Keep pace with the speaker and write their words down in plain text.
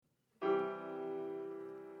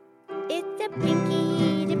It's the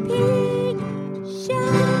Pinky the Pig Show.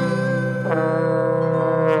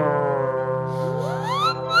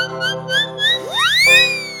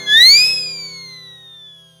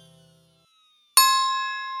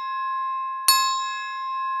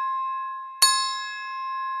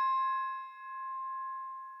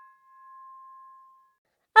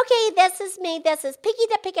 Okay, this is me. This is Pinky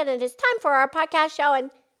the Pig, and it is time for our podcast show.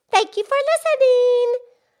 And thank you for listening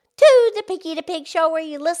to the Pinky the Pig Show, where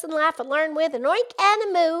you listen, laugh, and learn with an oink and a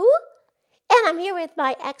moo. And I'm here with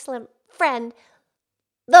my excellent friend,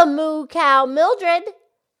 the moo cow, Mildred.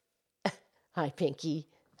 Hi, Pinky.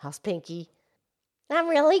 How's Pinky? I'm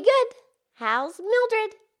really good. How's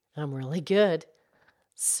Mildred? I'm really good.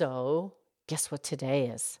 So, guess what today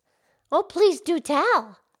is? Oh, please do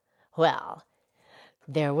tell. Well,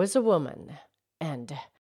 there was a woman, and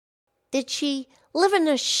did she live in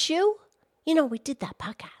a shoe? You know, we did that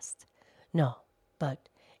podcast. No, but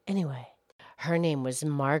anyway, her name was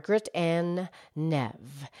Margaret Ann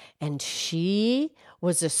Nev, and she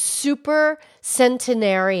was a super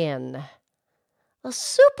centenarian. A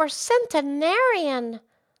super centenarian?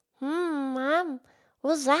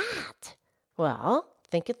 What's that? Well,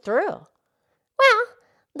 think it through. Well,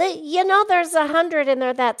 there's 100 in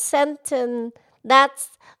there, that centen,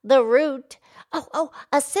 that's the root. Oh,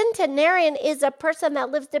 a centenarian is a person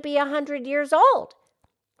that lives to be 100 years old.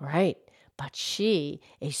 Right, but she,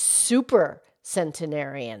 a super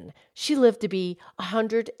centenarian, she lived to be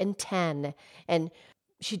 110, and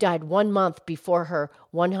she died 1 month before her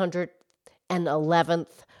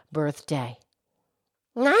 111th birthday.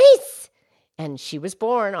 Nice! And she was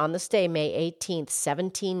born on this day, May 18th,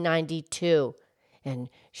 1792. And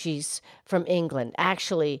she's from England,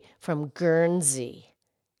 actually from Guernsey.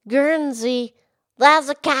 Guernsey? That's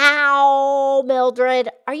a cow, Mildred.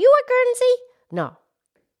 Are you a Guernsey? No.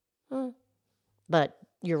 But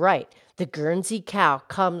you're right. The Guernsey cow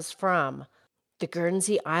comes from the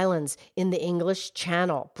Guernsey Islands in the English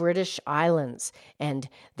Channel, British Islands. And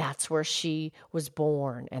that's where she was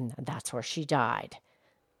born, and that's where she died.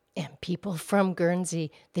 And people from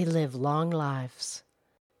Guernsey, they live long lives.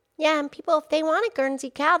 Yeah, and people, if they want a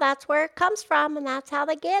Guernsey cow, that's where it comes from, and that's how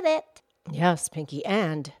they get it. Yes, Pinky.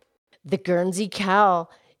 And the Guernsey cow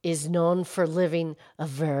is known for living a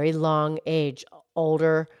very long age,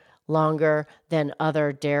 longer than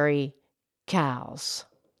other dairy cows.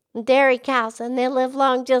 Dairy cows, and they live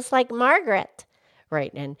long just like Margaret.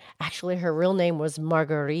 Right, and actually her real name was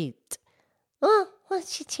Marguerite. Oh, well,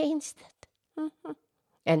 she changed it.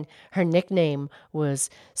 And her nickname was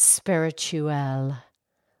Spirituelle.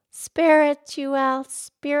 Spirituelle,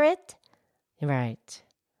 spirit? Right.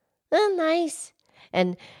 Oh, nice.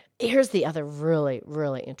 And here's the other really,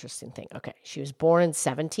 really interesting thing. Okay, she was born in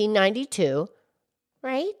 1792.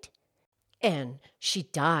 Right? And she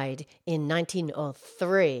died in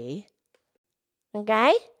 1903.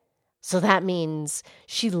 Okay. So that means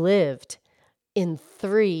she lived in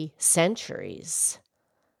 3 centuries.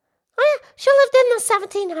 Oh, yeah. She lived in the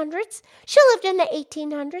 1700s. She lived in the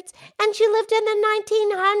 1800s. And she lived in the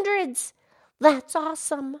 1900s. That's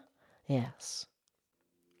awesome. Yes.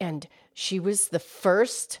 And she was the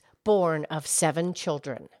first born of 7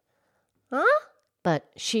 children. Huh? But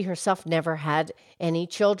she herself never had any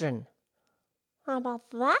children. How about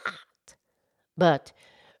that? But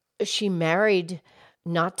she married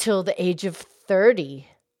not till the age of 30.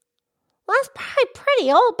 Well, that's probably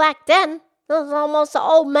pretty old back then. It was almost an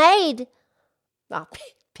old maid. Oh,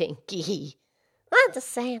 Pinky. I'm just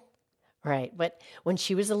saying. Right, but when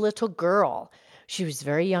she was a little girl, she was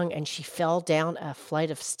very young and she fell down a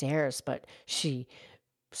flight of stairs, but she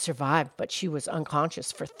survived, but she was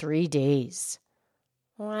unconscious for 3 days.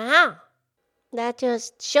 Wow. That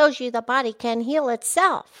just shows you the body can heal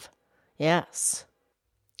itself. Yes.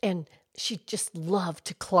 And she just loved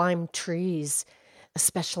to climb trees,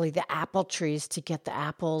 especially the apple trees, to get the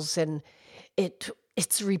apples. And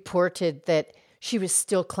it's reported that she was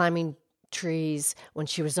still climbing trees when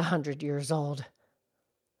she was 100 years old.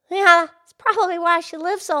 Yeah, it's probably why she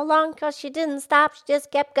lived so long, because she didn't stop. She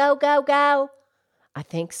just kept go, go, go. I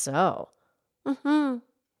think so. Mm-hmm.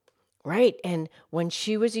 Right, and when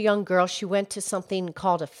she was a young girl, she went to something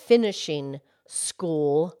called a finishing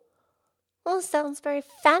school. Well, sounds very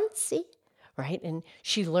fancy. Right, and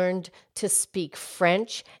she learned to speak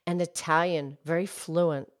French and Italian very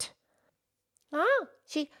fluent. Oh,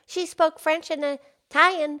 she spoke French and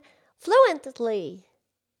Italian fluently.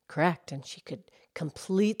 Correct, and she could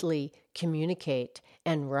completely communicate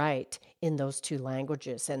and write in those 2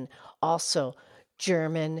 languages, and also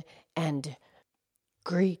German and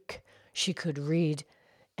Greek. She could read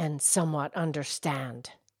and somewhat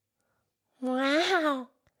understand. Wow.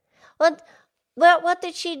 What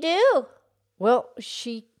did she do? Well,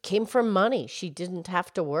 she came from money. She didn't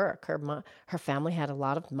have to work. Her family had a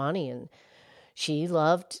lot of money, and she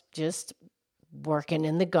loved just working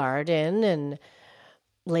in the garden. And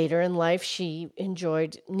later in life, she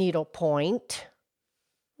enjoyed needlepoint.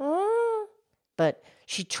 But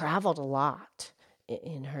she traveled a lot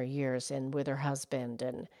in her years and with her husband.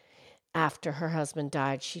 And after her husband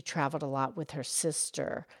died, she traveled a lot with her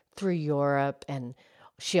sister through Europe, and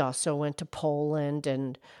she also went to Poland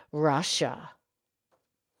and Russia.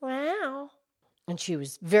 Wow. And she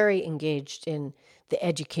was very engaged in the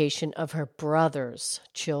education of her brother's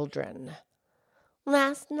children.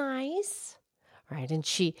 That's nice. Right, and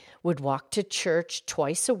she would walk to church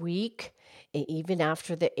twice a week. Even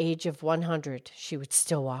after the age of 100, she would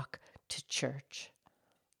still walk to church.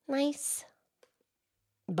 Nice.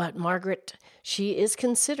 But Margaret, she is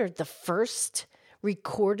considered the first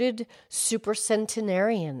recorded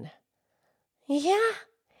supercentenarian. Yeah.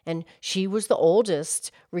 And she was the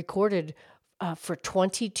oldest recorded for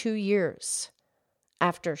 22 years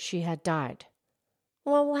after she had died.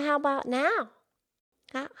 Well, how about now?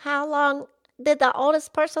 How long did the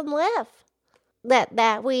oldest person live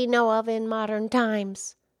that we know of in modern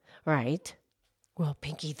times? Right. Well,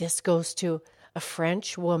 Pinky, this goes to a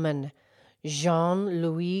French woman,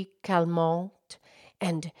 Jean-Louis Calment,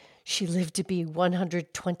 and she lived to be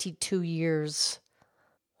 122 years.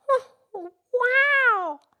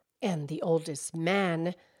 Wow. And the oldest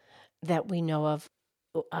man that we know of,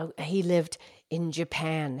 he lived in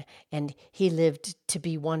Japan, and he lived to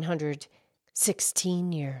be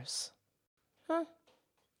 116 years.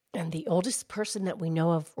 And the oldest person that we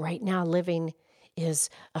know of right now living is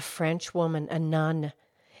a French woman, a nun,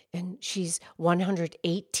 and she's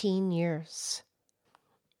 118 years.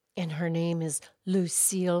 And her name is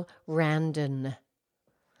Lucille Randon.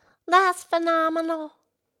 That's phenomenal.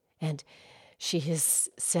 And she has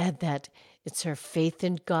said that it's her faith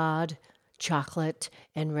in God, chocolate,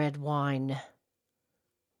 and red wine.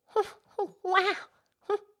 Wow.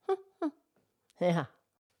 Yeah.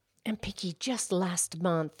 And Pinky, just last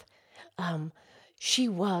month, she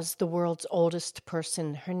was the world's oldest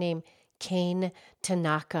person. Her name, Kane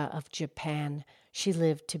Tanaka of Japan. She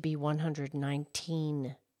lived to be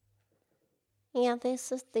 119. Yeah,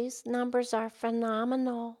 these numbers are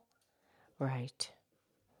phenomenal. Right.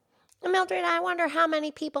 Mildred, I wonder how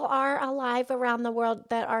many people are alive around the world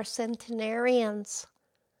that are centenarians.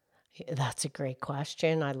 That's a great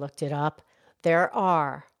question. I looked it up. There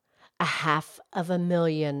are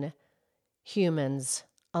 500,000 humans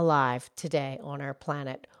alive today on our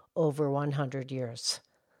planet over 100 years.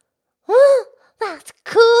 That's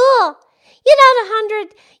cool.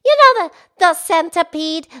 The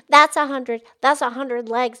centipede, that's 100. That's 100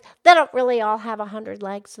 legs. They don't really all have 100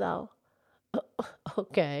 legs, though.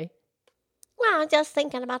 Okay. Well, I'm just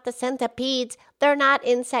thinking about the centipedes. They're not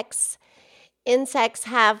insects. Insects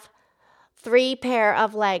have 3 pair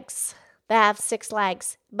of legs. They have 6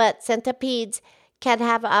 legs. But centipedes can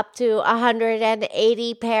have up to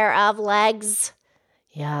 180 pair of legs.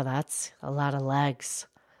 Yeah, that's a lot of legs.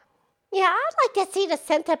 Yeah, I'd like to see the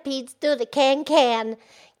centipedes do the can-can.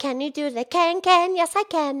 Can you do the can-can? Yes, I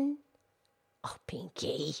can. Oh,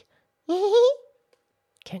 Pinky.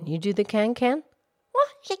 Can you do the can-can? Well,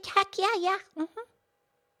 heck yeah. Mm-hmm.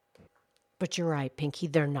 But you're right, Pinky.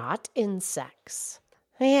 They're not insects.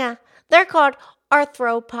 Yeah, they're called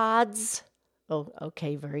arthropods. Oh,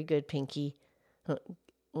 okay. Very good, Pinky.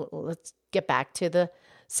 Let's get back to the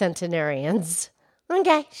centenarians.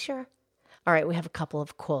 Okay, sure. All right, we have a couple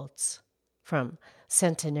of quotes from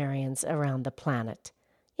centenarians around the planet.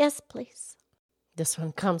 Yes, please. This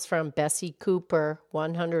one comes from Bessie Cooper,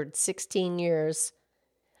 116 years.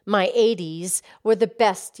 My 80s were the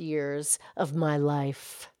best years of my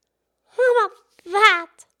life. How about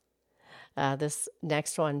that? This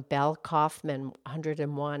next one, Belle Kaufman,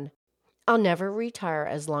 101. I'll never retire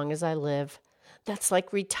as long as I live. That's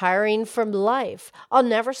like retiring from life. I'll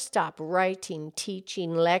never stop writing,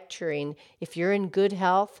 teaching, lecturing. If you're in good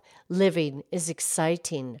health, living is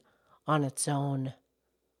exciting on its own.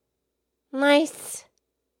 Nice.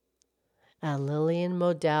 Lillian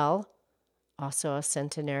Modell, also a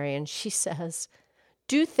centenarian, she says,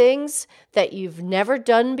 do things that you've never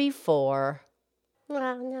done before.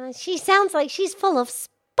 Well, no, she sounds like she's full of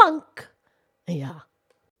spunk. Yeah.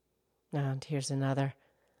 And here's another.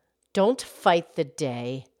 Don't fight the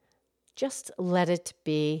day. Just let it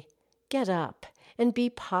be. Get up and be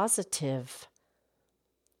positive.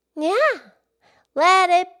 Yeah. Let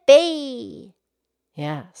it be.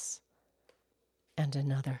 Yes. And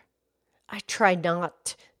another. I try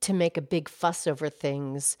not to make a big fuss over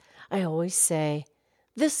things. I always say,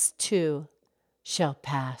 This too shall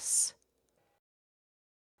pass.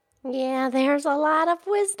 Yeah, there's a lot of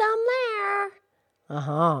wisdom there.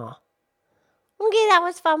 Uh-huh. Okay, that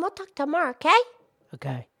was fun. We'll talk tomorrow, okay?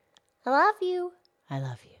 Okay. I love you. I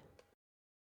love you.